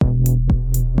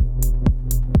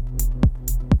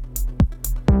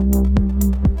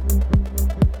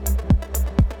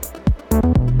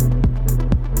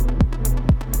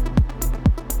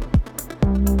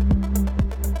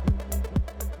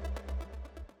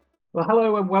Well,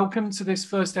 hello and welcome to this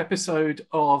first episode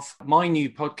of my new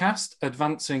podcast,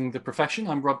 Advancing the Profession.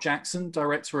 I'm Rob Jackson,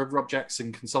 director of Rob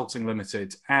Jackson Consulting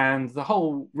Limited. And the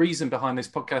whole reason behind this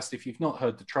podcast, if you've not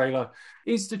heard the trailer,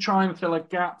 is to try and fill a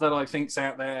gap that I think's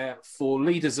out there for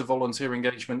leaders of volunteer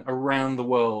engagement around the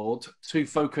world to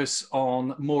focus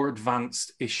on more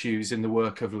advanced issues in the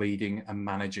work of leading and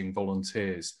managing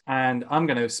volunteers. And I'm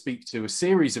going to speak to a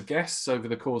series of guests over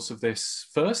the course of this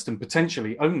first and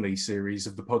potentially only series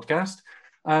of the podcast.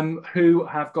 Who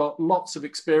have got lots of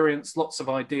experience, lots of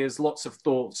ideas, lots of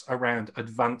thoughts around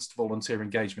advanced volunteer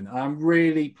engagement. And I'm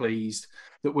really pleased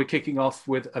that we're kicking off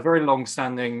with a very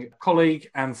long-standing colleague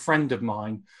and friend of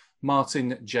mine,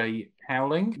 Martin J.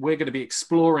 Cowling. We're going to be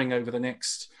exploring over the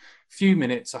next few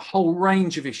minutes a whole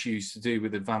range of issues to do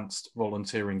with advanced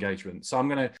volunteer engagement. So I'm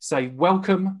going to say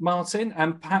welcome, Martin,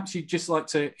 and perhaps you'd just like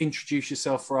to introduce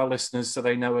yourself for our listeners so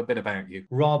they know a bit about you.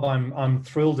 Rob, I'm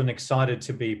thrilled and excited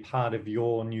to be part of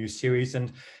your new series,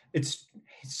 and it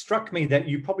struck me that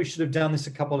you probably should have done this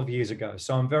a couple of years ago.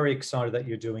 So I'm very excited that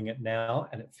you're doing it now,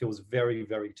 and it feels very,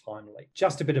 very timely.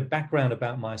 Just a bit of background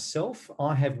about myself.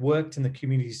 I have worked in the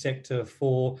community sector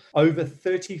for over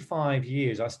 35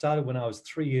 years. I started when I was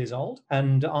 3 years old,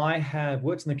 and I have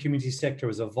worked in the community sector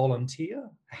as a volunteer,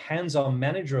 a hands-on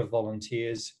manager of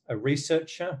volunteers, a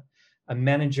researcher, a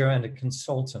manager and a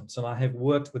consultant. And I have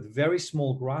worked with very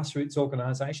small grassroots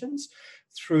organizations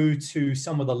through to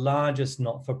some of the largest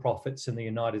not-for-profits in the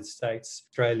United States,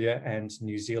 Australia, and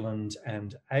New Zealand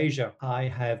and Asia. I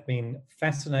have been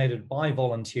fascinated by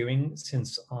volunteering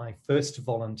since I first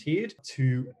volunteered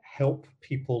to help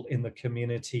people in the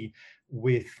community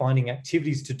with finding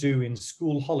activities to do in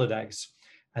school holidays.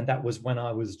 And that was when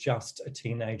I was just a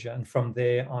teenager. And from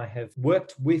there, I have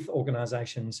worked with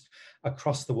organizations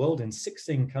across the world in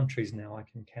 16 countries now, I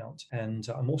can count. And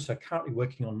I'm also currently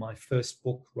working on my first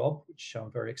book, Rob, which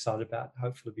I'm very excited about,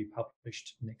 hopefully be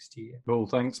published next year. Cool,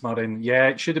 thanks, Martin. Yeah,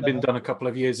 it should have been done a couple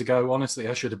of years ago. Honestly,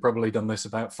 I should have probably done this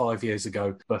about 5 years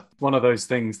ago. But one of those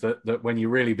things that when you're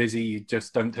really busy, you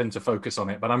just don't tend to focus on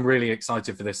it. But I'm really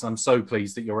excited for this. I'm so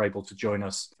pleased that you're able to join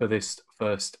us for this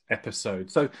first episode.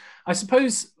 So I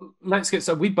suppose let's get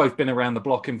we've both been around the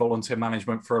block in volunteer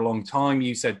management for a long time.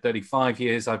 You said 35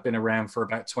 years. I've been around for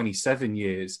about 27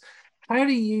 years. How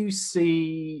do you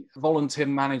see volunteer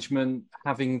management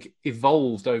having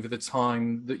evolved over the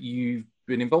time that you've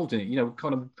been involved in it? You know,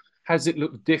 kind of, has it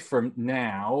looked different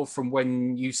now from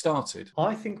when you started?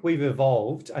 I think we've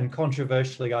evolved, and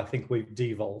controversially, I think we've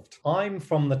devolved. I'm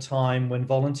from the time when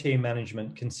volunteer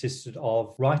management consisted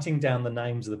of writing down the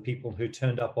names of the people who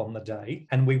turned up on the day,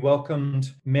 and we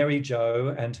welcomed Mary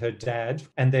Jo and her dad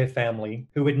and their family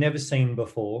who we'd never seen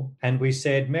before. And we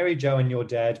said, Mary Jo and your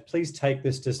dad, please take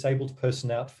this disabled person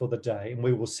out for the day, and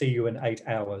we will see you in 8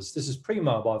 hours. This is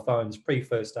pre-mobile phones,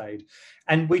 pre-first aid.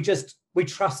 And we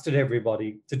trusted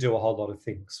everybody to do a whole lot of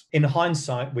things. In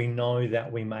hindsight, we know that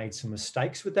we made some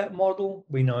mistakes with that model.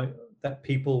 We know that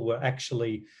people were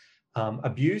actually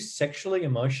abused sexually,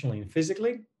 emotionally, and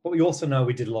physically. But we also know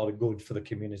we did a lot of good for the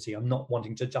community. I'm not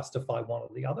wanting to justify one or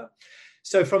the other.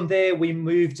 So from there, we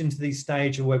moved into the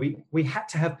stage where we had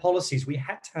to have policies, we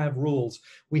had to have rules,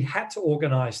 we had to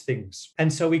organize things.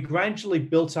 And so we gradually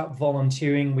built up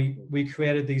volunteering. We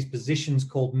created these positions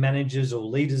called managers or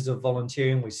leaders of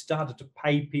volunteering. We started to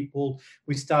pay people,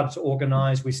 we started to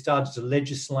organize, we started to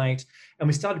legislate, and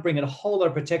we started bringing a whole lot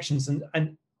of protections.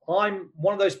 And I'm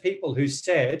one of those people who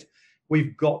said,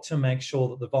 we've got to make sure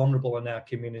that the vulnerable in our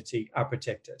community are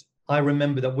protected. I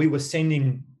remember that we were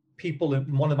sending people,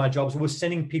 in one of my jobs was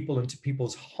sending people into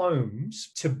people's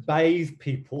homes to bathe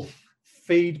people,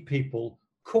 feed people,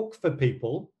 cook for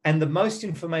people. And the most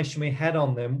information we had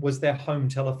on them was their home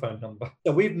telephone number.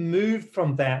 So we've moved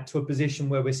from that to a position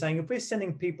where we're saying, if we're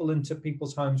sending people into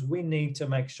people's homes, we need to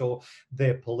make sure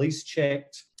they're police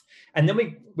checked. And then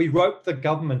we roped the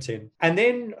government in. And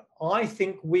then I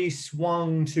think we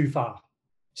swung too far.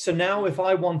 So now if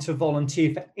I want to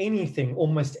volunteer for anything,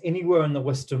 almost anywhere in the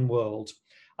Western world,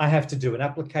 I have to do an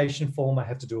application form, I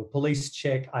have to do a police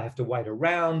check, I have to wait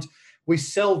around. We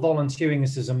sell volunteering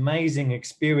as this amazing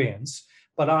experience,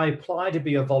 but I apply to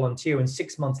be a volunteer and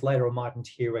 6 months later I mightn't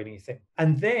hear anything.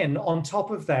 And then on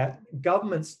top of that,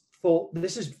 governments thought,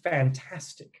 this is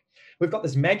fantastic. We've got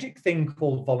this magic thing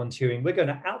called volunteering. We're going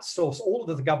to outsource all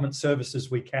of the government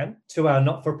services we can to our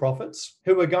not-for-profits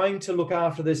who are going to look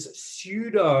after this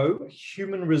pseudo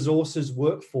human resources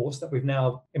workforce that we've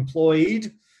now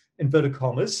employed inverted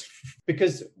commas,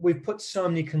 because we've put so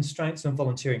many constraints on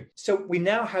volunteering. So we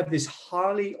now have this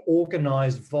highly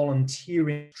organized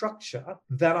volunteering structure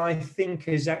that I think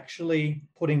is actually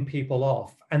putting people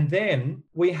off. And then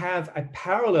we have a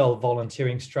parallel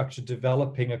volunteering structure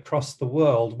developing across the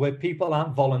world where people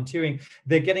aren't volunteering,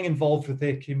 they're getting involved with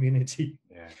their community.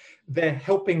 Yeah. They're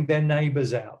helping their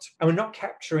neighbors out. And we're not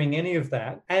capturing any of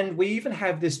that. And we even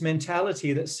have this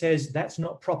mentality that says that's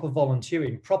not proper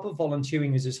volunteering. Proper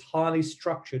volunteering is this highly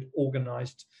structured,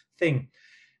 organized thing.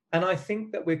 And I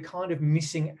think that we're kind of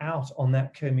missing out on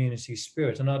that community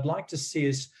spirit. And I'd like to see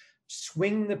us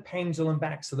swing the pendulum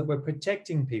back so that we're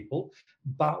protecting people,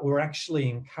 but we're actually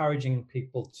encouraging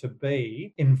people to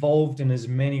be involved in as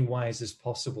many ways as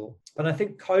possible. And I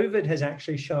think COVID has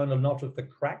actually shown a lot of the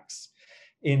cracks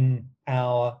in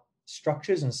our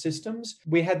structures and systems.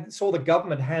 We saw the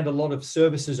government hand a lot of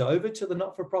services over to the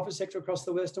not-for-profit sector across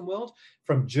the Western world,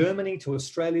 from Germany to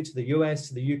Australia to the US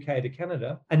to the UK to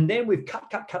Canada. And then we've cut.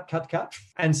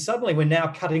 And suddenly we're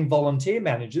now cutting volunteer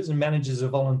managers and managers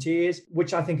of volunteers,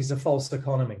 which I think is a false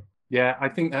economy. Yeah, I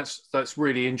think that's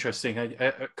really interesting.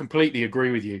 I completely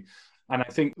agree with you. And I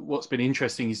think what's been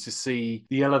interesting is to see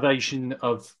the elevation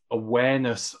of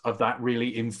awareness of that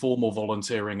really informal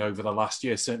volunteering over the last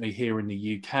year. Certainly here in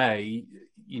the UK,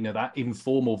 that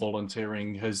informal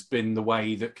volunteering has been the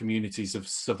way that communities have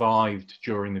survived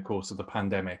during the course of the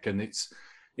pandemic. And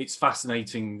it's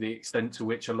fascinating the extent to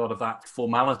which a lot of that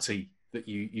formality that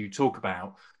you talk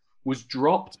about was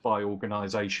dropped by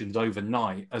organisations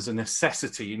overnight as a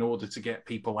necessity in order to get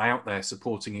people out there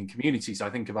supporting in communities. I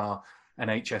think of our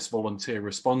NHS Volunteer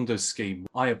Responders Scheme.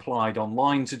 I applied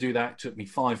online to do that. It took me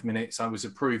 5 minutes. I was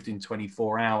approved in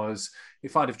 24 hours.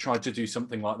 If I'd have tried to do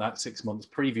something like that 6 months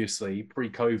previously,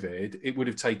 pre-COVID, it would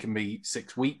have taken me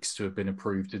 6 weeks to have been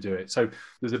approved to do it. So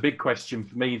there's a big question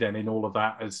for me then in all of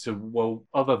that as to, well,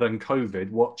 other than COVID,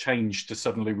 what changed to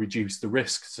suddenly reduce the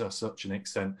risks to such an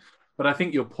extent? But I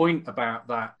think your point about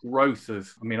that growth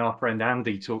of, our friend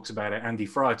Andy talks about it, Andy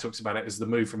Fryer talks about it as the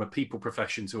move from a people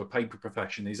profession to a paper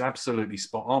profession is absolutely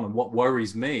spot on. And what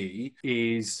worries me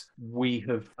is we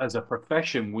have, as a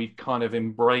profession, we've kind of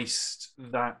embraced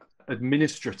that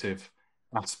administrative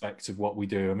aspect of what we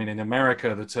do. In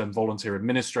America, the term volunteer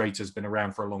administrator has been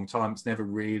around for a long time. It's never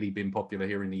really been popular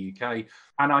here in the UK.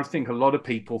 And I think a lot of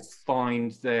people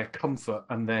find their comfort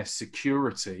and their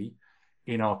security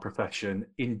in our profession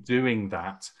in doing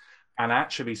that, and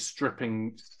actually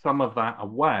stripping some of that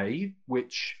away,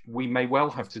 which we may well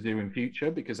have to do in future,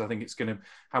 because I think it's going to,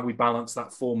 how we balance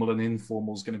that formal and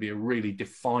informal is going to be a really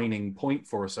defining point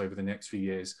for us over the next few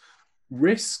years.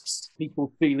 Risks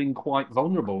people feeling quite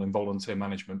vulnerable in volunteer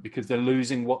management because they're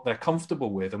losing what they're comfortable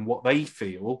with and what they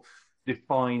feel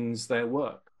defines their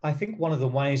work. I think one of the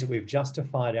ways that we've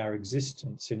justified our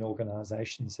existence in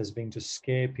organizations has been to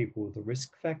scare people with the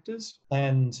risk factors.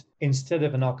 And instead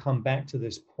of, and I'll come back to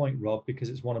this point, Rob, because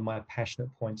it's one of my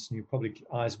passionate points, and your probably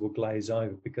eyes will glaze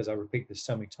over because I repeat this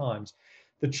so many times.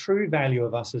 The true value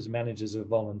of us as managers of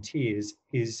volunteers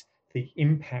is the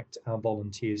impact our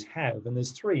volunteers have. And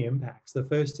there's three impacts. The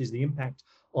first is the impact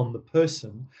on the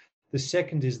person. The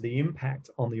second is the impact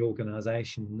on the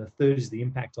organization. And the third is the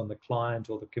impact on the client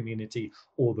or the community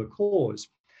or the cause.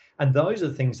 And those are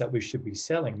things that we should be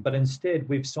selling. But instead,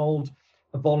 we've sold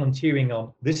volunteering on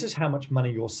this is how much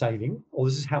money you're saving, or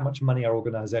this is how much money our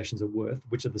organizations are worth,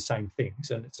 which are the same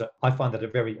things. And I find that a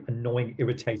very annoying,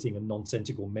 irritating, and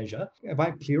nonsensical measure. Am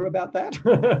I clear about that?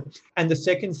 And the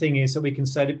second thing is that we can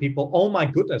say to people, oh my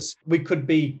goodness, we could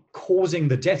be causing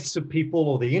the deaths of people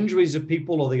or the injuries of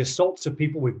people or the assaults of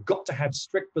people. We've got to have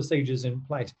strict procedures in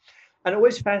place. And it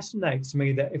always fascinates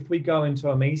me that if we go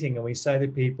into a meeting and we say to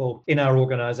people in our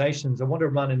organizations, I want to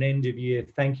run an end of year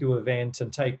thank you event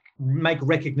and make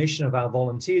recognition of our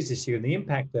volunteers this year and the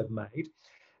impact they've made.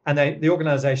 And the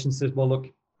organization says, well,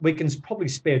 look, we can probably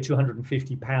spare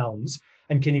 £250.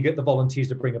 And can you get the volunteers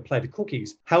to bring a plate of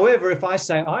cookies? However, if I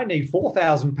say I need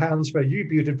 £4,000 for a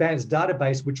U-Butte advanced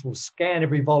database, which will scan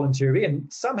every volunteer in,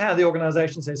 somehow the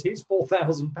organization says, here's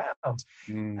 £4,000.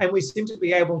 And we seem to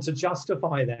be able to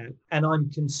justify that. And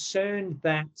I'm concerned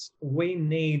that we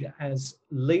need, as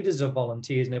leaders of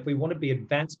volunteers, and if we want to be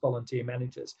advanced volunteer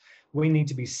managers, we need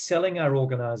to be selling our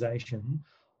organization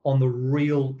on the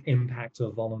real impact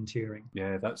of volunteering.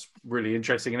 Yeah, that's really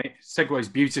interesting. And it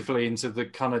segues beautifully into the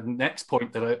kind of next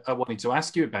point that I wanted to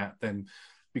ask you about then,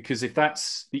 because if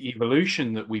that's the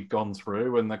evolution that we've gone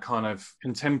through and the kind of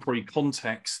contemporary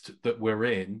context that we're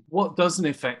in, what does an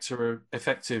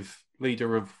effective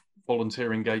leader of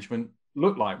volunteer engagement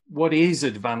look like? What is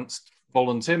advanced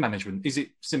volunteer management? Is it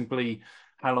simply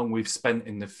how long we've spent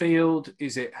in the field?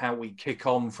 Is it how we kick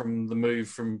on from the move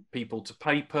from people to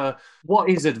paper? What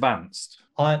is advanced?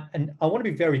 I want to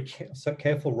be very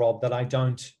careful, Rob, that I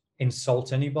don't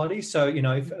insult anybody. So,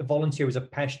 if a volunteer is a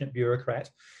passionate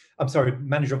bureaucrat,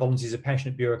 manager of volunteers is a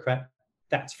passionate bureaucrat,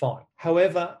 that's fine.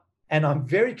 However, and I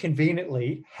very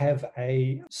conveniently have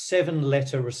a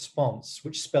 7-letter response,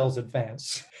 which spells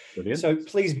advance. Brilliant. So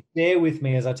please bear with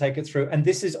me as I take it through. And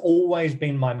this has always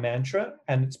been my mantra,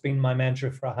 and it's been my mantra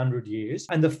for 100 years.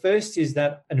 And the first is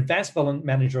that an advanced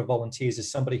manager of volunteers is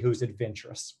somebody who's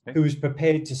adventurous, who is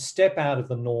prepared to step out of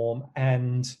the norm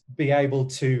and be able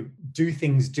to do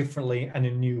things differently and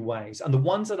in new ways. And the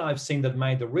ones that I've seen that have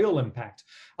made the real impact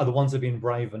are the ones that have been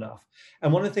brave enough.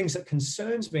 And one of the things that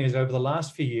concerns me is over the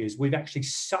last few years, we've actually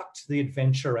sucked the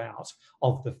adventure out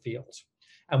of the field.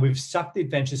 And we've sucked the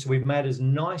adventure, so we've made it as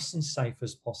nice and safe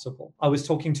as possible. I was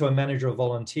talking to a manager of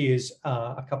volunteers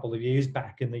a couple of years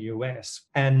back in the US,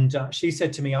 and she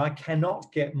said to me, I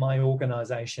cannot get my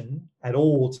organization at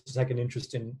all to take an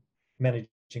interest in managing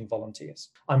volunteers.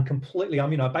 I'm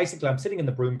sitting in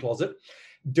the broom closet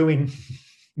doing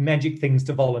magic things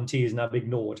to volunteers, and I'm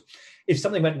ignored. If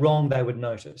something went wrong, they would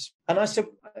notice. And I said,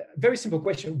 very simple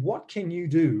question, what can you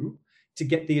do to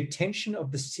get the attention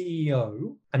of the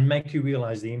CEO and make you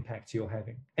realize the impact you're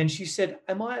having? And she said,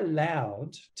 am I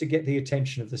allowed to get the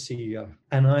attention of the CEO?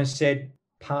 And I said,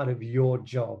 part of your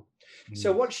job.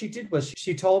 So what she did was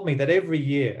she told me that every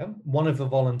year, one of the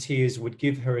volunteers would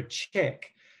give her a check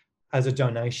as a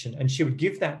donation, and she would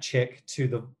give that check to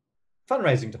the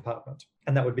fundraising department,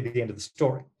 and that would be the end of the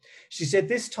story. She said,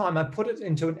 this time I put it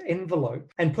into an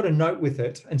envelope and put a note with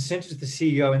it and sent it to the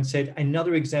CEO and said,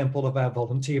 another example of our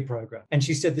volunteer program. And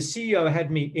she said, the CEO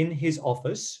had me in his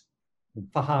office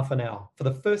for half an hour for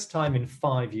the first time in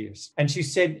 5 years. And she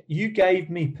said, you gave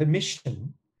me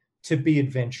permission to be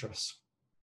adventurous.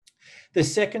 The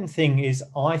second thing is,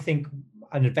 I think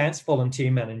an advanced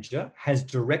volunteer manager has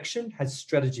direction, has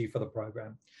strategy for the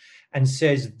program, and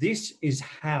says, this is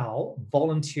how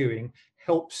volunteering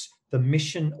helps the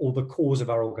mission or the cause of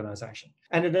our organization.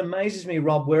 And it amazes me,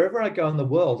 Rob, wherever I go in the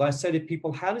world, I say to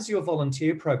people, how does your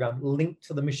volunteer program link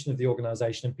to the mission of the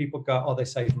organization? And people go, oh, they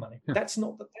save money. Yeah. That's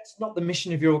not the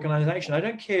mission of your organization. I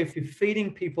don't care if you're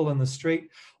feeding people in the street,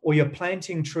 or you're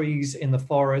planting trees in the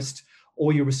forest,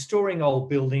 or you're restoring old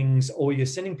buildings, or you're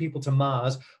sending people to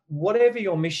Mars. Whatever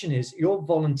your mission is, your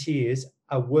volunteers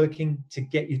are working to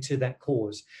get you to that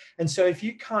cause. And so if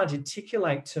you can't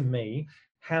articulate to me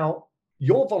how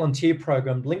your volunteer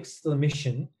program links to the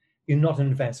mission, you're not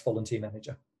an advanced volunteer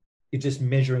manager. You're just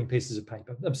measuring pieces of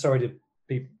paper. I'm sorry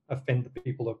to offend the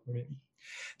people.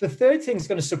 The third thing is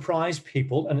going to surprise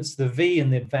people, and it's the V in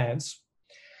the advance.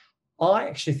 I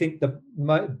actually think the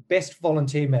best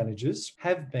volunteer managers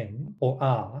have been or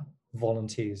are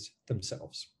volunteers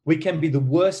themselves. We can be the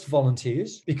worst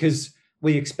volunteers because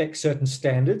we expect certain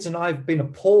standards, and I've been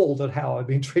appalled at how I've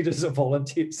been treated as a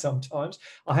volunteer sometimes.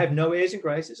 I have no airs and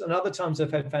graces, and other times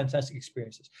I've had fantastic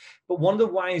experiences. But one of the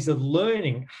ways of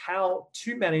learning how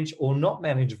to manage or not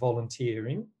manage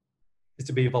volunteering is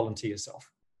to be a volunteer yourself.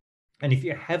 And if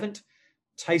you haven't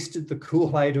tasted the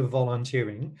Kool-Aid of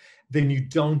volunteering, then you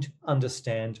don't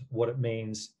understand what it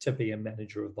means to be a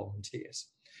manager of volunteers.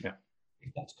 Yeah.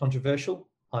 If that's controversial,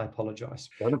 I apologize.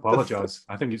 Don't apologize.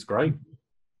 I think it's great.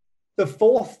 The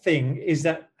fourth thing is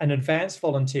that an advanced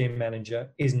volunteer manager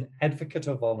is an advocate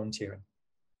of volunteering.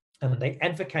 And they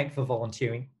advocate for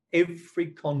volunteering every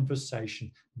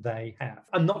conversation they have.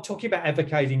 I'm not talking about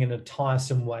advocating in a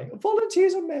tiresome way.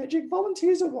 Volunteers are magic.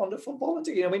 Volunteers are wonderful.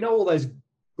 We know all those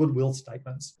goodwill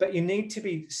statements, but you need to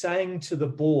be saying to the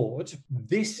board,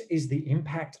 this is the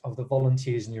impact of the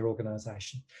volunteers in your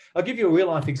organization. I'll give you a real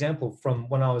life example from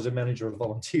when I was a manager of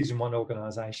volunteers in one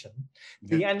organization.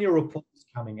 The annual report was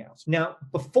coming out. Now,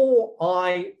 before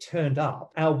I turned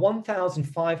up, our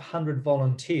 1,500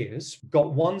 volunteers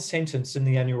got one sentence in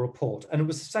the annual report, and it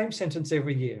was the same sentence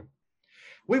every year.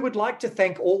 We would like to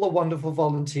thank all the wonderful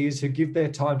volunteers who give their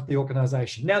time to the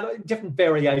organisation. Now, there are different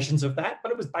variations of that,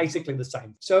 but it was basically the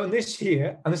same. So in this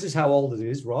year, and this is how old it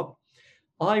is, Rob,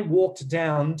 I walked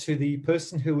down to the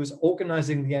person who was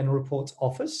organising the annual report's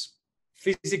office,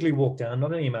 physically walked down,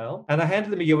 not an email, and I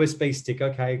handed them a USB stick.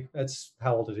 Okay, that's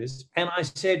how old it is. And I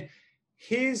said,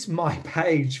 here's my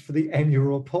page for the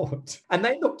annual report. And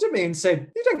they looked at me and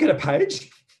said, you don't get a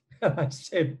page. And I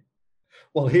said,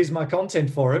 well, here's my content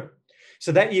for it.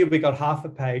 So that year we got half a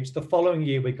page. The following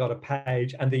year we got a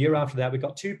page. And the year after that, we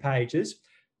got 2 pages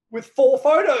with 4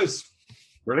 photos.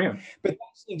 Brilliant. But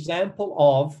that's an example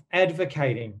of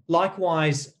advocating.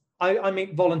 Likewise, I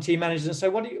meet volunteer managers and say,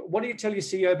 what do you tell your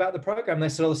CEO about the program? They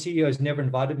said, oh, the CEO's never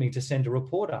invited me to send a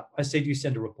report up. I said, you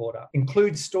send a report up.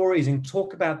 Include stories and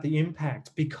talk about the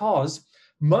impact, because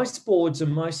most boards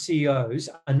and most CEOs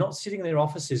are not sitting in their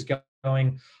offices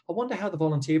going, I wonder how the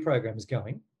volunteer program is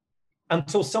going,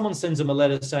 until someone sends them a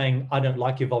letter saying, I don't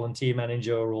like your volunteer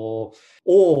manager,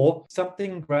 or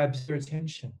something grabs their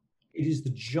attention. It is the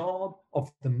job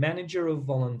of the manager of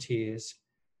volunteers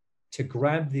to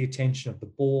grab the attention of the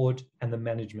board and the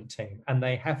management team. And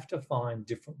they have to find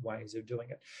different ways of doing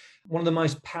it. One of the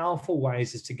most powerful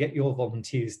ways is to get your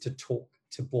volunteers to talk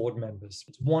to board members.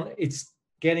 It's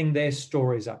getting their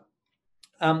stories up.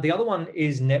 The other one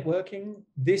is networking.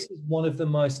 This is one of the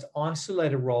most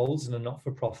isolated roles in a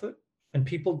not-for-profit, and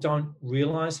people don't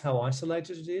realize how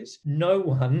isolated it is. No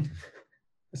one,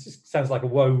 this just sounds like a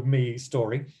woe me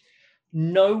story.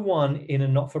 No one in a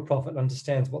not-for-profit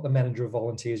understands what the manager of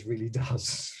volunteers really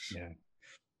does. Yeah.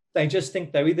 They just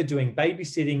think they're either doing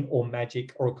babysitting or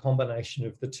magic or a combination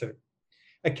of the two.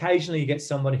 Occasionally you get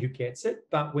somebody who gets it,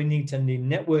 but we need to be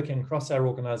networking across our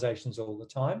organizations all the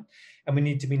time. And we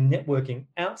need to be networking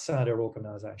outside our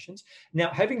organizations. Now,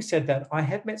 having said that, I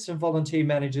have met some volunteer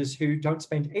managers who don't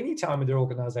spend any time in their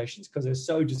organizations because they're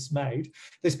so dismayed.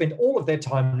 They spend all of their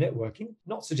time networking,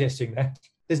 not suggesting that.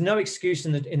 There's no excuse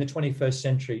in the 21st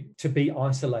century to be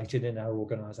isolated in our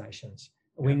organizations.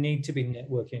 We need to be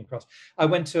networking across. I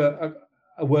went to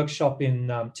a workshop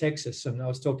in Texas, and I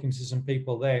was talking to some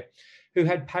people there who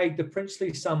had paid the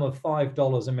princely sum of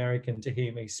 $5 American to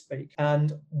hear me speak.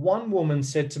 And one woman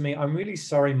said to me, I'm really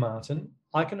sorry, Martin,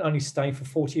 I can only stay for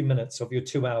 40 minutes of your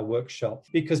 2-hour workshop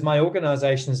because my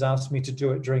organization has asked me to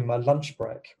do it during my lunch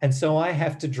break. And so I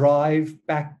have to drive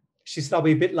back. She said, I'll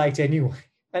be a bit late anyway.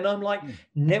 And I'm like,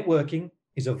 networking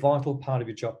is a vital part of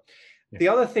your job. Yeah. The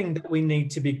other thing that we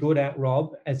need to be good at,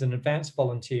 Rob, as an advanced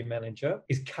volunteer manager,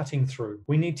 is cutting through.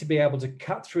 We need to be able to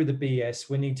cut through the BS.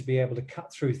 We need to be able to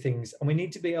cut through things, and we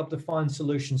need to be able to find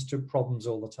solutions to problems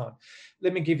all the time.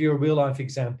 Let me give you a real life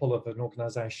example of an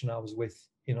organization I was with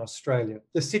in Australia.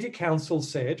 The city council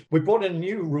said, we brought in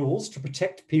new rules to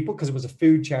protect people because it was a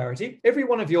food charity. Every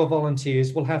one of your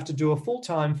volunteers will have to do a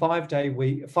full-time 5-day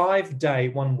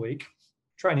 1 week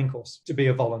training course to be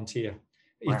a volunteer.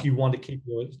 Wow. If you want to keep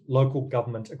your local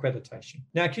government accreditation.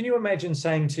 Now, can you imagine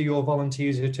saying to your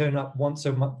volunteers who turn up once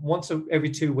every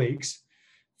 2 weeks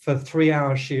for a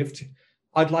 3-hour shift,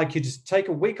 I'd like you to take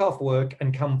a week off work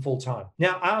and come full time.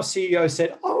 Now, our CEO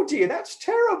said, oh dear, that's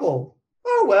terrible.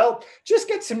 Oh, well, just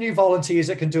get some new volunteers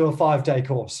that can do a 5-day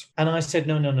course. And I said,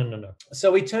 no.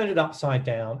 So we turned it upside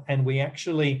down, and we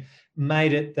actually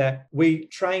made it that we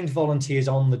trained volunteers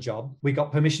on the job. We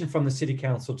got permission from the city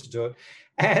council to do it.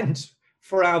 And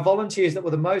for our volunteers that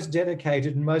were the most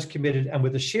dedicated and most committed and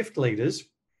were the shift leaders,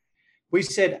 we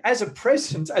said, as a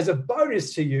present, as a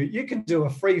bonus to you, you can do a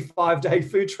free 5-day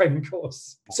food training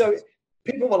course. So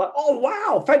people were like, oh,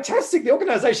 wow, fantastic. The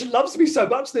organization loves me so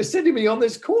much. They're sending me on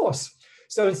this course.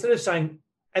 So instead of saying,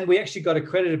 and we actually got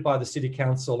accredited by the city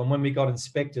council. And when we got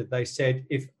inspected, they said,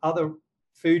 if other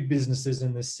food businesses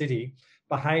in the city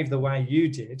behave the way you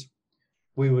did,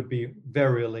 we would be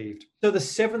very relieved. So the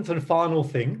 7th and final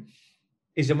thing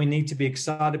is that we need to be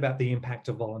excited about the impact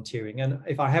of volunteering. And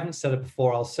if I haven't said it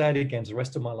before, I'll say it again the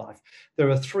rest of my life. There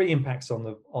are 3 impacts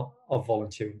of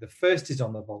volunteering. The first is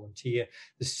on the volunteer,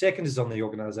 the second is on the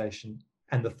organization,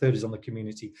 and the third is on the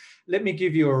community. Let me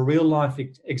give you a real life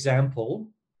example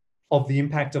of the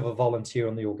impact of a volunteer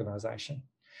on the organization.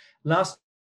 Last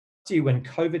year, when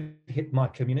COVID hit my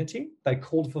community, they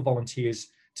called for volunteers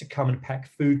to come and pack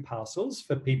food parcels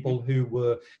for people who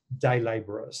were day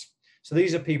laborers. So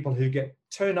these are people who get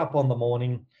turned up on the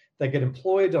morning, they get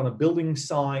employed on a building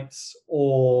sites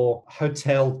or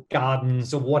hotel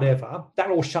gardens or whatever.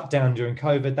 That all shut down during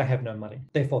COVID. They have no money.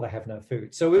 Therefore, they have no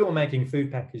food. So we were making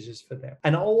food packages for them.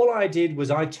 And all I did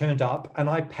was I turned up and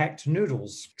I packed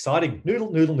noodles. Exciting.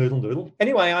 Noodle.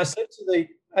 Anyway, I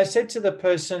said to the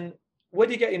person, where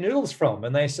do you get your noodles from?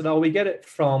 And they said, oh, we get it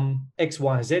from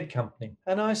XYZ company.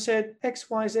 And I said,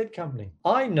 XYZ company.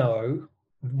 I know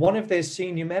one of their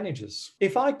senior managers.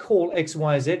 If I call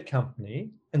XYZ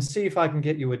company and see if I can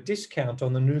get you a discount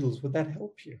on the noodles, would that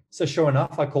help you? So sure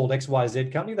enough, I called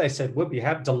XYZ company. They said, we'll be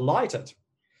delighted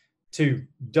to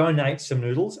donate some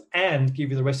noodles and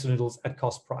give you the rest of the noodles at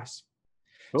cost price.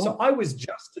 Cool. So I was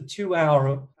just a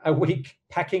 2-hour-a-week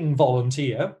packing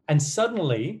volunteer, and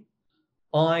suddenly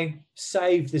I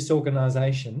saved this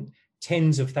organization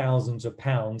tens of thousands of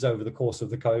pounds over the course of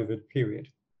the COVID period.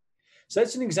 So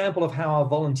that's an example of how our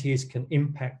volunteers can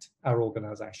impact our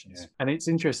organizations. Yeah. And it's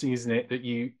interesting, isn't it,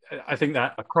 that I think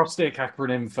that acrostic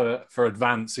acronym for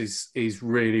advance is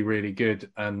really, really good.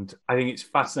 And I think it's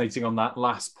fascinating on that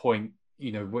last point.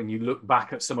 When you look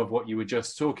back at some of what you were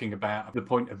just talking about, the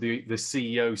point of the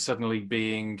CEO suddenly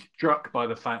being struck by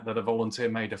the fact that a volunteer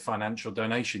made a financial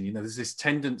donation. There's this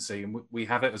tendency, and we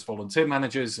have it as volunteer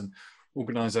managers, and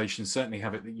organizations certainly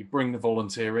have it, that you bring the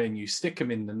volunteer in, you stick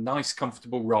them in the nice,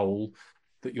 comfortable role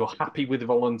that you're happy with the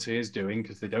volunteers doing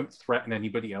because they don't threaten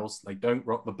anybody else, they don't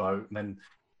rock the boat, and then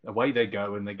away they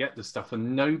go and they get the stuff,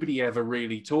 and nobody ever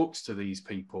really talks to these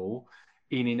people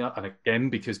and again,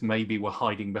 because maybe we're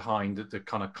hiding behind the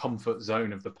kind of comfort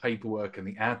zone of the paperwork and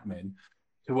the admin,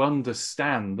 to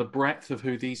understand the breadth of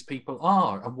who these people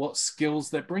are and what skills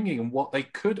they're bringing and what they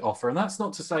could offer. And that's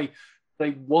not to say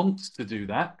they want to do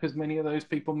that, because many of those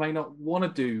people may not want to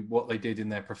do what they did in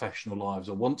their professional lives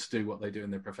or want to do what they do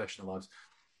in their professional lives.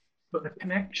 But the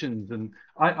connections, and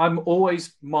I'm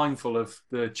always mindful of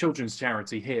the children's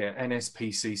charity here,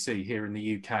 NSPCC here in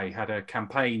the UK, had a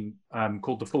campaign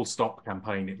called the Full Stop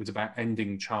campaign. It was about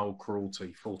ending child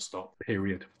cruelty, full stop,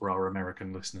 period, for our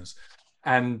American listeners.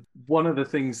 And one of the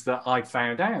things that I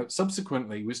found out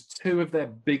subsequently was 2 of their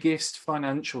biggest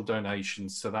financial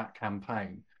donations to that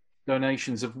campaign,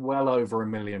 donations of well over £1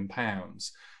 million,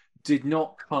 did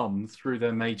not come through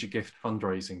their major gift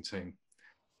fundraising team.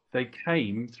 They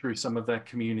came through some of their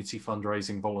community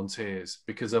fundraising volunteers,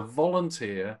 because a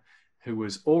volunteer who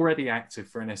was already active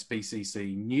for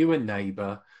NSPCC knew a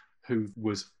neighbour who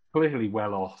was clearly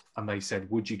well off, and they said,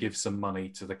 would you give some money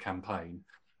to the campaign?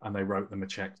 And they wrote them a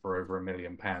cheque for over £1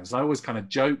 million. I always kind of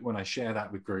joke when I share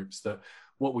that with groups that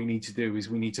what we need to do is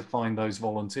we need to find those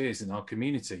volunteers in our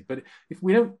community. But if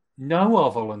we don't know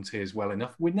our volunteers well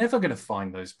enough, we're never going to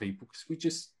find those people because we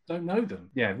just don't know them.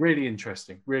 Yeah, really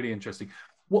interesting, really interesting.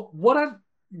 What I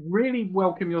really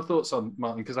welcome your thoughts on,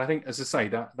 Martin, because I think, as I say,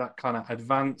 that kind of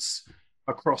advance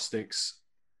acrostics,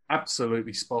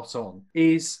 absolutely spot on,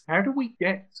 is how do we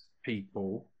get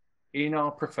people in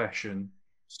our profession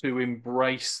to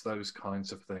embrace those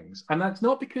kinds of things? And that's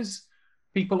not because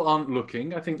people aren't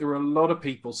looking. I think there are a lot of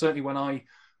people, certainly when I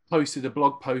posted a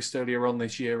blog post earlier on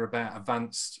this year about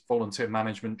advanced volunteer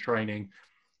management training,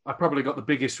 I probably got the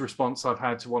biggest response I've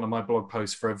had to one of my blog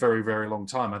posts for a very, very long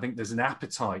time. I think there's an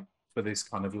appetite for this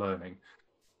kind of learning.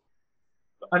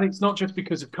 And it's not just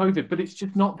because of COVID, but it's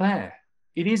just not there.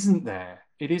 It isn't there.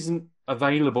 It isn't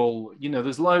available.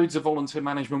 There's loads of volunteer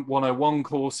management 101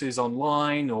 courses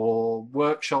online or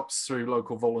workshops through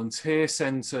local volunteer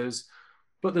centres.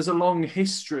 But there's a long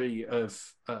history of,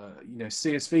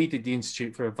 CSV did the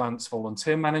Institute for Advanced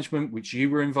Volunteer Management, which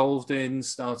you were involved in,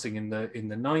 starting in the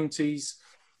 90s.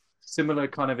 Similar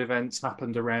kind of events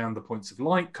happened around the Points of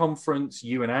Light conference.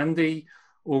 You and Andy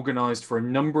organised for a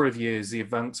number of years the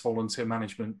Advanced Volunteer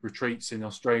Management retreats in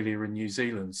Australia and New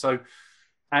Zealand. So,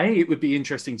 A, it would be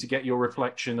interesting to get your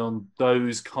reflection on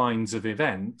those kinds of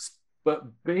events. But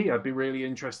B, I'd be really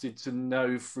interested to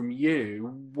know from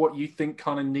you what you think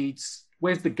kind of needs,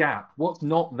 where's the gap? What's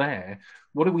not there?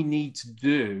 What do we need to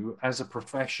do as a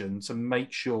profession to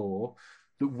make sure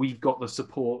that we've got the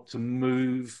support to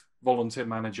move volunteer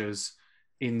managers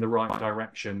in the right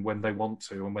direction when they want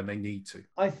to and when they need to?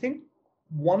 I think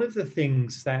one of the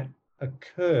things that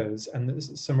occurs, and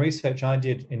there's some research I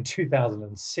did in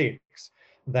 2006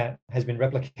 that has been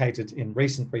replicated in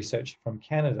recent research from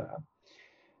Canada,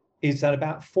 is that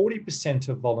about 40%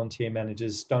 of volunteer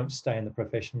managers don't stay in the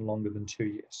profession longer than 2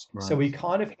 years. Right. So we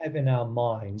kind of have in our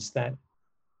minds that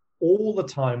all the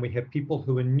time we have people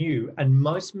who are new, and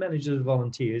most managers and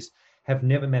volunteers have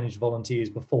never managed volunteers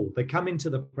before. They come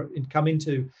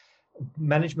into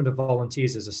management of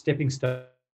volunteers as a stepping stone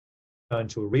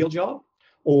to a real job,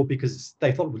 or because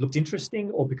they thought it looked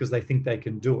interesting, or because they think they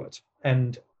can do it.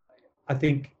 And I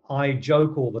think I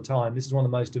joke all the time, this is one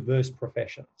of the most diverse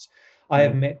professions. I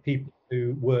have met people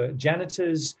who were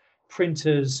janitors,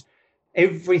 printers,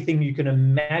 everything you can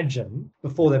imagine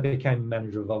before they became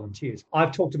manager of volunteers.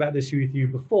 I've talked about this with you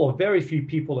before. Very few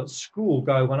people at school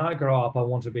go, when I grow up, I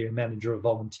want to be a manager of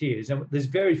volunteers. And there's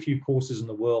very few courses in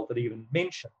the world that even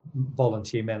mention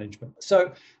volunteer management.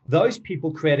 So those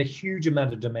people create a huge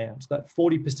amount of demand. That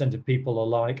 40% of people are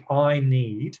like, I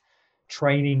need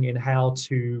training in how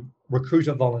to recruit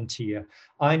a volunteer.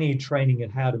 I need training in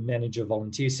how to manage a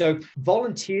volunteer. So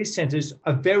volunteer centres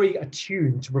are very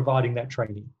attuned to providing that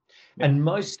training. And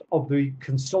most of the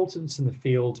consultants in the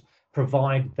field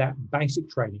provide that basic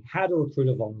training, how to recruit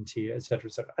a volunteer, et cetera,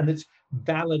 et cetera. And it's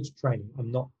valid training.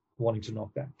 I'm not wanting to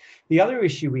knock that. The other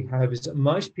issue we have is that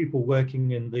most people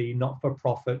working in the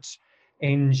not-for-profit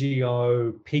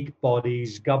NGO, peak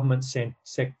bodies, government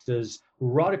sectors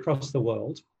right across the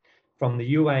world, from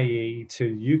the UAE to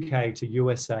UK to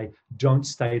USA, don't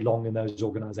stay long in those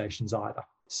organizations either.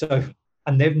 So,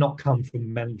 and they've not come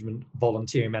from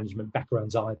volunteer management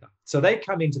backgrounds either. So they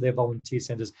come into their volunteer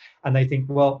centers and they think,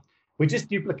 well, we just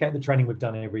duplicate the training we've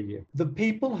done every year. The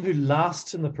people who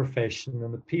last in the profession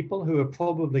and the people who are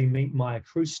probably meet my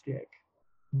acoustic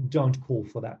don't call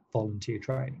for that volunteer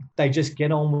training. They just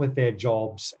get on with their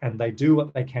jobs and they do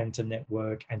what they can to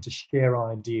network and to share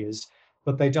ideas,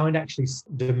 but they don't actually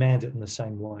demand it in the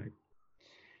same way.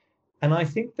 And I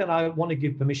think that I want to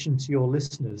give permission to your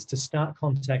listeners to start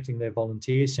contacting their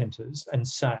volunteer centres and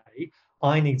say,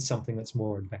 I need something that's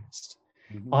more advanced.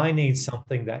 Mm-hmm. I need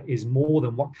something that is more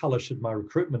than what colour should my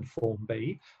recruitment form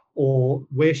be, or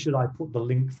where should I put the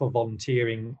link for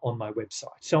volunteering on my website?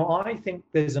 So I think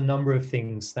there's a number of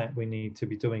things that we need to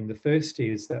be doing. The first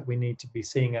is that we need to be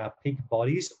seeing our peak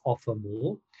bodies offer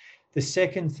more. The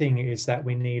second thing is that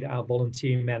we need our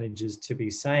volunteer managers to be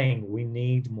saying we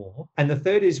need more. And the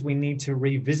third is we need to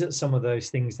revisit some of those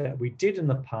things that we did in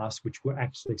the past, which were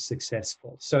actually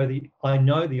successful. So I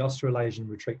know the Australasian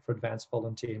Retreat for Advanced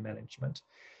Volunteer Management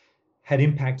had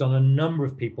impact on a number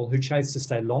of people who chose to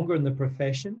stay longer in the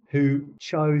profession, who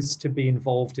chose to be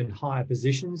involved in higher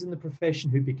positions in the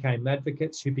profession, who became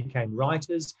advocates, who became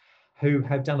writers, who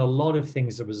have done a lot of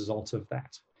things as a result of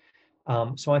that.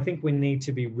 So I think we need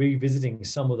to be revisiting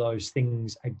some of those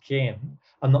things again.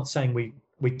 I'm not saying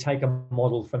we take a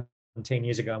model from 10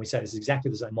 years ago and we say it's exactly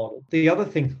the same model. The other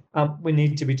thing we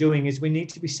need to be doing is we need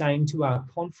to be saying to our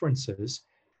conferences,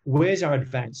 where's our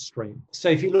advanced stream? So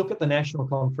if you look at the national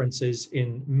conferences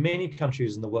in many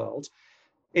countries in the world,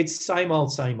 it's same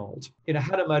old, same old.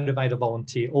 How to motivate a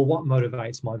volunteer or what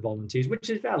motivates my volunteers, which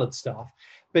is valid stuff,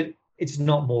 but it's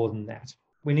not more than that.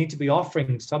 We need to be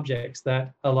offering subjects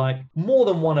that are like more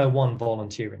than 101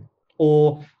 volunteering,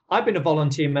 or I've been a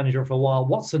volunteer manager for a while.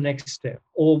 What's the next step?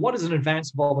 Or what does an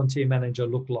advanced volunteer manager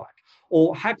look like?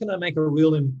 Or how can I make a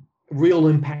real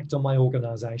impact on my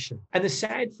organization? And the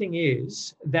sad thing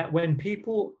is that when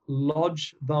people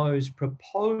lodge those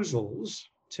proposals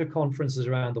to conferences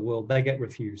around the world, they get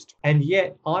refused. And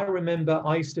yet I remember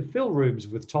I used to fill rooms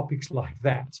with topics like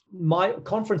that. My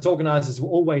conference organizers were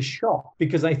always shocked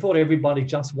because they thought everybody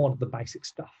just wanted the basic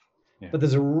stuff. Yeah. But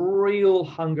there's a real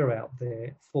hunger out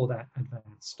there for that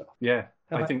advanced stuff. Yeah,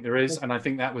 I think there is. And I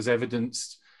think that was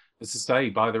evidenced, as I say,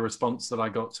 by the response that I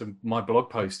got to my blog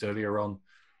post earlier on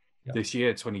this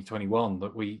year, 2021,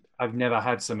 that I've never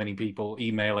had so many people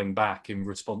emailing back in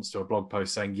response to a blog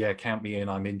post saying, yeah, count me in,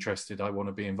 I'm interested, I want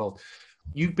to be involved.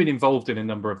 You've been involved in a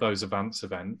number of those advanced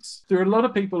events. There are a lot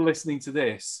of people listening to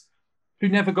this who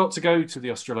never got to go to the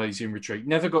Australasian Retreat,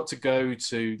 never got to go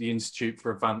to the Institute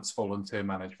for Advanced Volunteer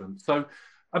Management. So,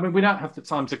 I mean, we don't have the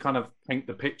time to kind of paint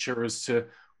the picture as to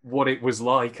what it was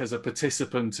like as a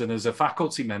participant and as a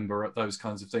faculty member at those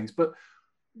kinds of things. But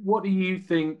what do you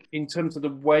think in terms of the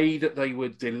way that they were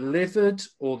delivered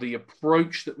or the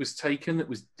approach that was taken that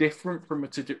was different from a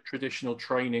traditional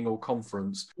training or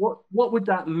conference? What would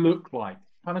that look like?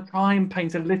 Kind of try and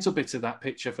paint a little bit of that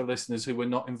picture for listeners who were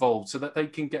not involved so that they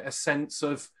can get a sense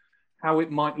of how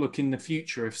it might look in the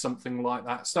future if something like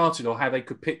that started, or how they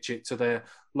could pitch it to their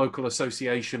local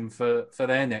association for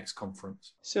their next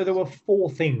conference. So there were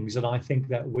 4 things that I think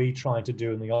that we tried to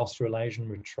do in the Australasian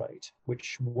Retreat,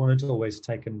 which weren't always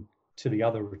taken to the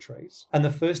other retreats. And the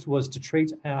first was to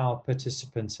treat our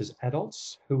participants as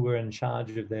adults who were in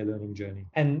charge of their learning journey.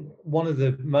 And one of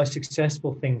the most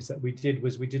successful things that we did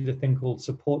was we did a thing called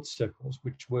support circles,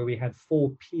 where we had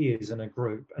 4 peers in a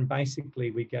group. And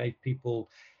basically we gave people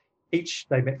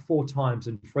they met 4 times,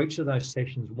 and for each of those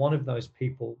sessions, one of those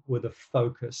people were the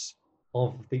focus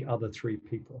of the other 3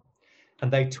 people. And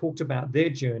they talked about their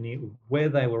journey, where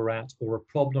they were at, or a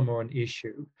problem or an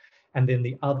issue, and then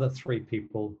the other 3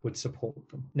 people would support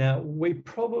them. Now, we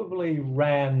probably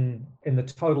ran, in the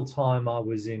total time I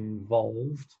was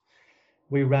involved,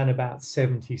 we ran about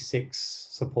 76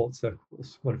 support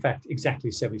circles. Well, in fact,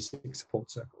 exactly 76 support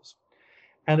circles.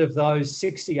 And of those,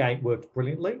 68 worked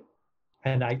brilliantly,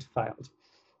 and 8 failed,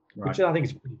 which I think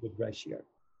is a pretty good ratio.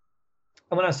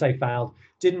 And when I say failed,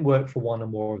 didn't work for 1 or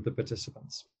more of the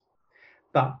participants.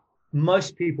 But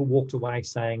most people walked away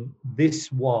saying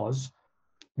this was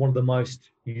one of the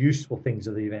most useful things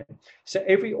of the event. So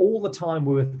all the time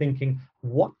we were thinking,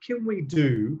 what can we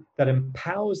do that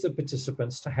empowers the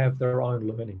participants to have their own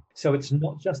learning? So it's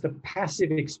not just a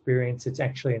passive experience, it's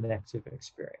actually an active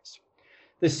experience.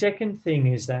 The second thing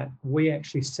is that we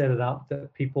actually set it up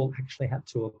that people actually had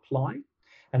to apply.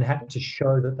 and had to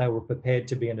show that they were prepared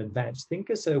to be an advanced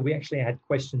thinker. So we actually had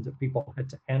questions that people had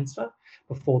to answer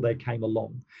before they came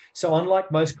along. So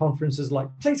unlike most conferences like,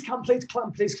 please come, please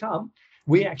come, please come,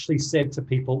 we actually said to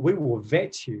people, we will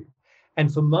vet you.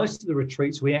 And for most of the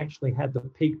retreats, we actually had the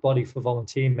peak body for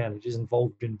volunteer managers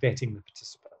involved in vetting the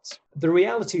participants. The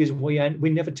reality is we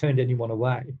never turned anyone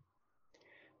away,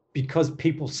 because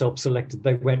people self-selected.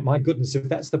 They went, my goodness, if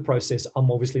that's the process,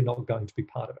 I'm obviously not going to be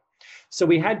part of it. So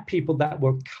we had people that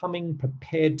were coming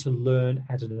prepared to learn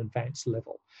at an advanced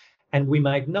level. And we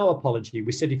made no apology.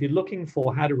 We said, if you're looking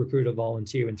for how to recruit a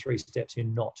volunteer in 3 steps, you're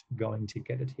not going to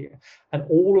get it here. And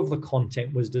all of the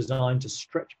content was designed to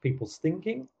stretch people's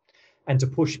thinking and to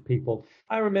push people.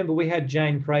 I remember we had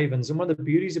Jane Cravens, and one of the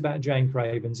beauties about Jane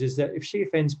Cravens is that if she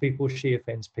offends people, she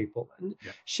offends people. And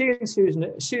she and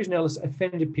Susan Ellis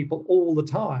offended people all the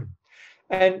time.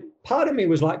 And part of me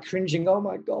was like cringing, oh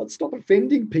my God, stop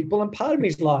offending people. And part of me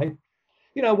is like,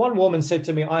 you know, one woman said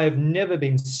to me, I have never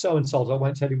been so insulted. I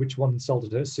won't tell you which one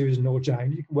insulted her, Susan or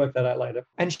Jane. You can work that out later.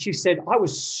 And she said, I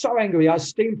was so angry. I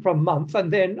steamed for a month,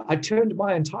 and then I turned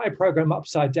my entire program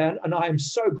upside down. And I am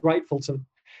so grateful to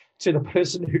the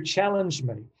person who challenged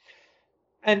me.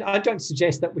 And I don't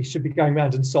suggest that we should be going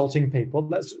around insulting people.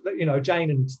 That's, you know, Jane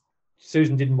and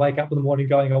Susan didn't wake up in the morning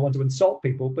going, I want to insult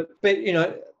people. But you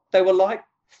know, they were like,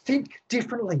 think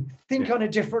differently, think on a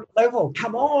different level.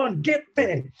 Come on, get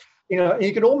there. You know,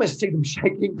 you could almost see them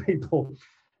shaking people.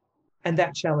 And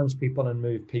that challenged people and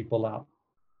moved people up.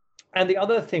 And the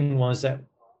other thing was that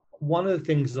one of the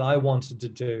things that I wanted to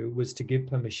do was to give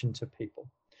permission to people.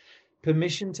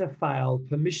 Permission to fail,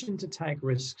 permission to take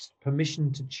risks,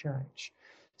 permission to change.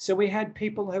 So we had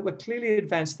people who were clearly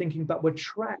advanced thinking, but were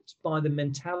trapped by the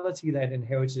mentality they'd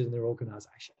inherited in their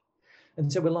organization.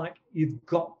 And so we're like, you've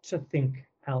got to think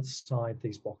outside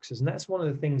these boxes. And that's one of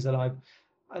the things that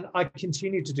I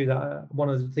continue to do that. One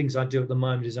of the things I do at the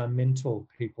moment is I mentor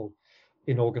people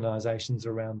in organizations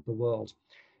around the world.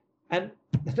 And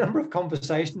the number of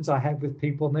conversations I have with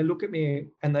people, and they look at me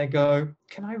and they go,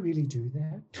 can I really do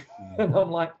that? And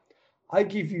I'm like, I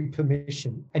give you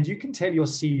permission, and you can tell your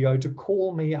CEO to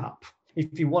call me up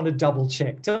if you want to double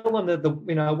check. Tell them that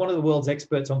one of the world's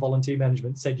experts on volunteer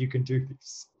management said you can do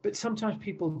this. But sometimes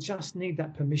people just need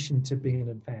that permission to be an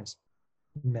advanced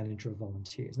manager of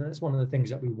volunteers. And that's one of the things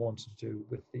that we want to do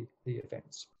with the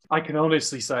events. I can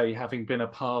honestly say, having been a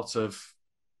part of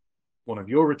one of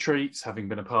your retreats, having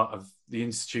been a part of the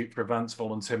Institute for Advanced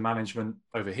Volunteer Management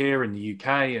over here in the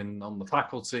UK and on the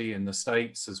faculty in the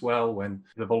States as well, when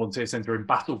the Volunteer Centre in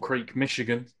Battle Creek,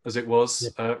 Michigan, as it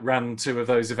was, ran 2 of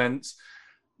those events,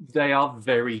 they are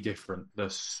very different. The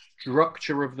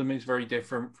structure of them is very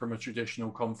different from a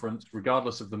traditional conference,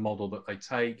 regardless of the model that they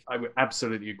take. I would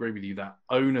absolutely agree with you that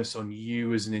onus on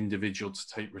you as an individual to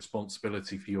take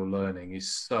responsibility for your learning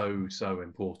is so, so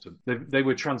important. They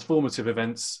were transformative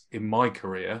events in my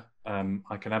career.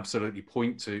 I can absolutely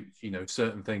point to,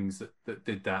 certain things that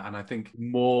did that. And I think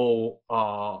more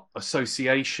are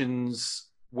associations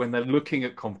when they're looking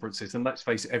at conferences, and let's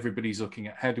face it, everybody's looking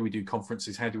at how do we do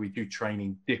conferences, how do we do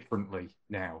training differently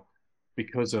now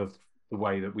because of the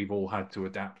way that we've all had to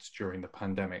adapt during the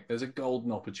pandemic. There's a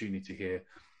golden opportunity here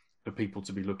for people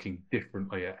to be looking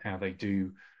differently at how they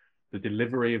do the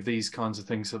delivery of these kinds of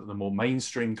things so that the more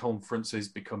mainstream conferences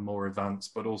become more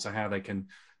advanced, but also how they can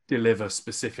deliver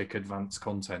specific advanced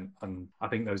content. And I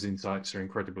think those insights are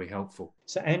incredibly helpful.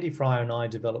 So Andy Fryer and I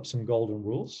developed some golden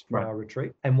rules for our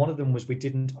retreat. And one of them was we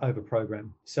didn't overprogram.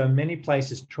 So many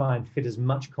places try and fit as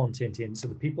much content in so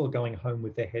that people are going home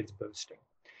with their heads bursting.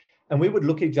 And we would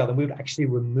look at each other and we would actually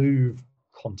remove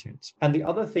content. And the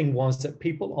other thing was that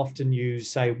people often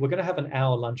say, we're going to have an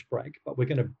hour lunch break, but we're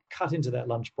going to cut into that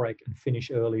lunch break and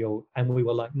finish early. And we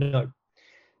were like, no.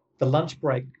 The lunch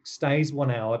break stays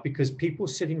 1 hour because people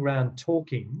sitting around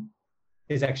talking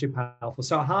is actually powerful.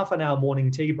 So a half an hour morning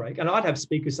tea break. And I'd have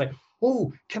speakers say,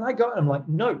 oh, can I go? And I'm like,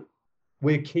 no,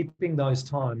 we're keeping those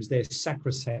times. They're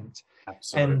sacrosanct.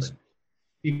 Absolutely.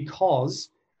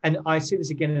 And I see this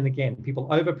again and again, people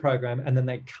overprogram and then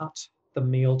they cut the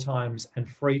meal times and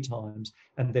free times,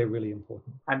 and they're really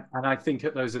important. And I think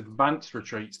at those advanced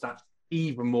retreats, that's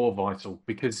even more vital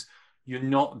because you're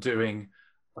not doing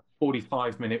a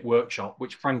 45-minute workshop,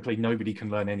 which frankly, nobody can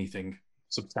learn anything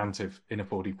substantive in a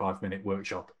 45-minute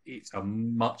workshop. It's a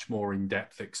much more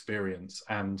in-depth experience.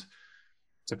 And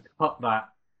to cut that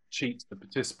cheats the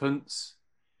participants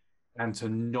and to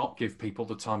not give people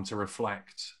the time to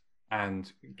reflect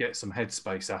and get some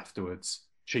headspace afterwards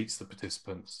cheats the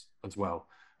participants as well.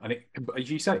 And it,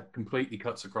 as you say, completely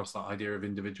cuts across that idea of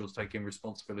individuals taking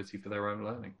responsibility for their own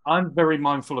learning. I'm very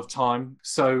mindful of time,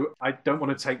 so I don't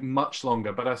want to take much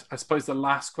longer, but I suppose the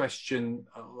last question,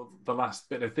 the last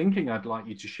bit of thinking I'd like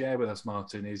you to share with us,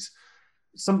 Martin, is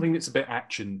something that's a bit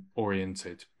action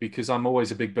oriented, because I'm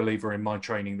always a big believer in my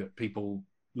training that people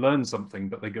learn something,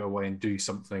 but they go away and do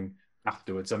something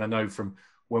afterwards. And I know from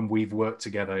when we've worked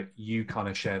together, you kind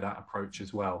of share that approach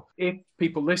as well. If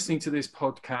people listening to this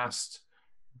podcast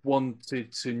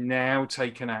wanted to now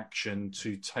take an action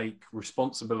to take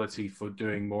responsibility for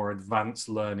doing more advanced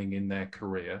learning in their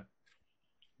career,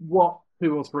 what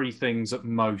 2 or 3 things at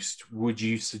most would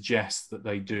you suggest that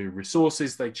they do?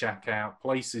 Resources they check out,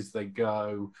 places they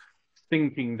go,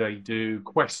 thinking they do,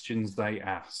 questions they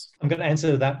ask? I'm going to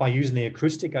answer that by using the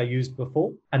acrostic I used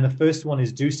before. And the first one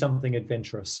is do something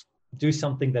adventurous. Do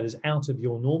something that is out of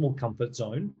your normal comfort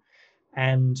zone,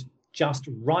 and just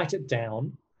write it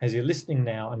down as you're listening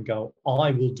now and go,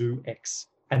 I will do X,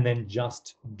 and then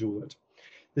just do it.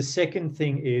 The second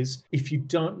thing is, if you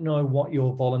don't know what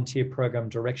your volunteer program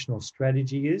directional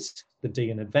strategy is, the D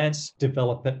in advance,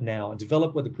 develop it now.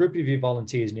 Develop with a group of your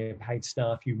volunteers and your paid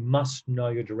staff. You must know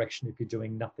your direction if you're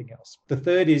doing nothing else. The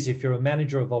third is, if you're a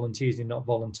manager of volunteers and you're not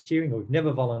volunteering, or you've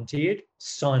never volunteered,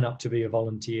 sign up to be a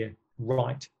volunteer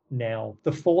right now.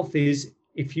 The fourth is,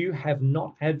 if you have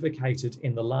not advocated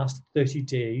in the last 30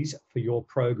 days for your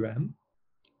program,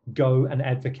 go and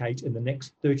advocate in the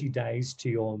next 30 days to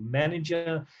your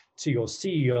manager, to your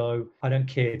CEO, I don't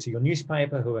care, to your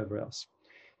newspaper, whoever else.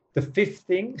 The fifth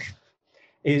thing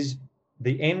is,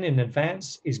 the N in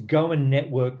advance, is go and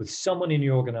network with someone in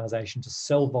your organization to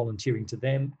sell volunteering to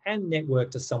them, and network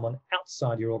to someone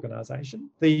outside your organization.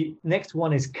 The next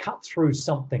one is cut through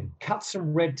something, cut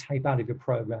some red tape out of your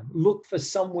program. Look for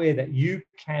somewhere that you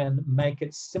can make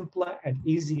it simpler and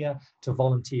easier to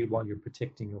volunteer while you're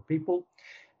protecting your people.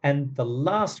 And the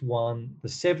last one, the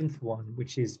seventh one,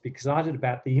 which is excited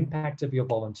about the impact of your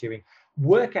volunteering,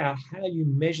 work out how you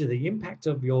measure the impact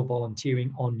of your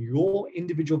volunteering on your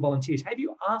individual volunteers. Have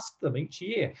you asked them each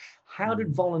year, how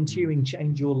did volunteering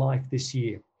change your life this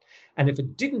year? And if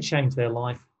it didn't change their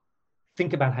life,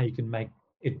 think about how you can make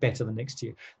it better the next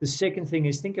year. The second thing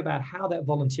is, think about how that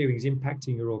volunteering is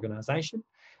impacting your organization.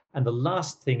 And the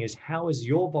last thing is, how is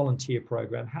your volunteer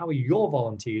program, how are your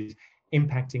volunteers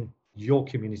impacting your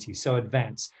community? So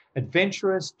advance,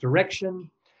 adventurous, direction,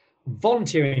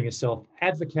 volunteering yourself,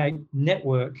 advocate,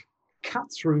 network, cut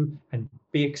through, and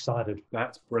be excited.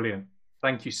 That's brilliant.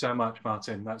 Thank you so much,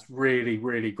 Martin. That's really,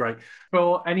 really great.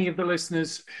 For any of the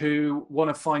listeners who want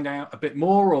to find out a bit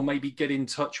more, or maybe get in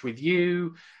touch with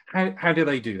you, how do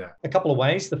they do that? A couple of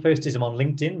ways. The first is I'm on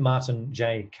LinkedIn, Martin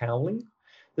J. Cowling.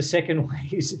 The second way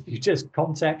is, if you just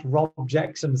contact Rob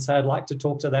Jackson and say, I'd like to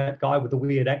talk to that guy with the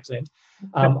weird accent,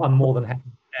 I'm more than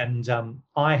happy. And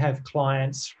I have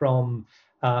clients from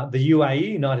the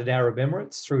UAE, United Arab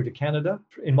Emirates, through to Canada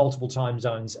in multiple time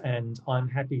zones. And I'm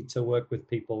happy to work with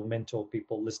people, mentor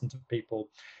people, listen to people.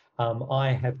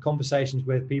 I have conversations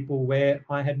with people where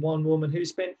I had one woman who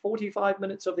spent 45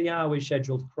 minutes of the hour we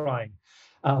scheduled crying.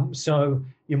 So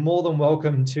you're more than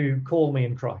welcome to call me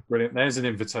and cry. Brilliant. There's an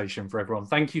invitation for everyone.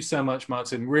 Thank you so much,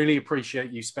 Martin. Really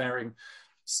appreciate you sparing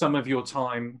some of your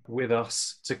time with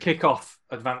us to kick off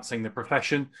Advancing the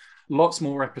Profession. Lots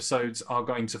more episodes are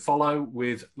going to follow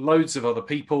with loads of other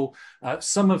people,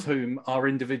 some of whom are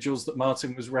individuals that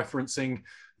Martin was referencing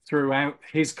throughout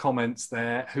his comments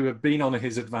there, who have been on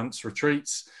his advanced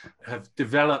retreats, have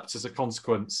developed as a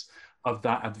consequence of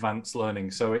that advanced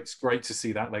learning. So it's great to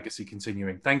see that legacy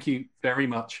continuing. Thank you very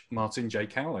much, Martin J.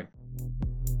 Cowling.